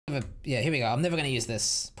Yeah, here we go. I'm never gonna use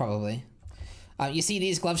this, probably. You see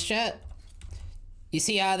these gloves, chat? You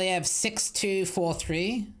see how they have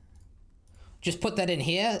 6243? Just put that in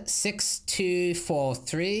here,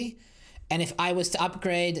 6243. And if I was to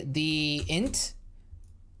upgrade the int,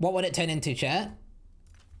 what would it turn into, chat?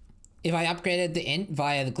 If I upgraded the int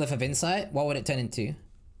via the glyph of insight, what would it turn into?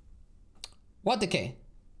 What decay?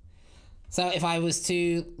 So if I was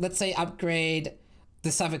to, let's say, upgrade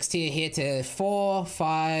the suffix tier here to 4,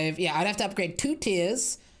 5, yeah, I'd have to upgrade 2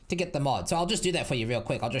 tiers to get the mod. So I'll just do that for you real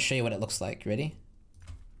quick. I'll just show you what it looks like. Ready?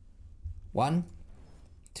 1,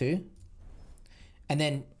 2. And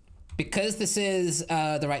then because this is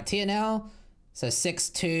the right tier now, so 6,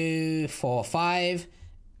 2, 4, 5,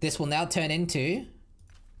 this will now turn into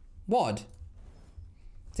WAD.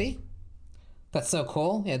 See? That's so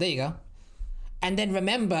cool. Yeah, there you go. And then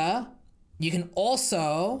remember, you can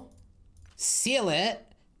also seal it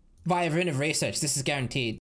via Rune of Research. This is guaranteed.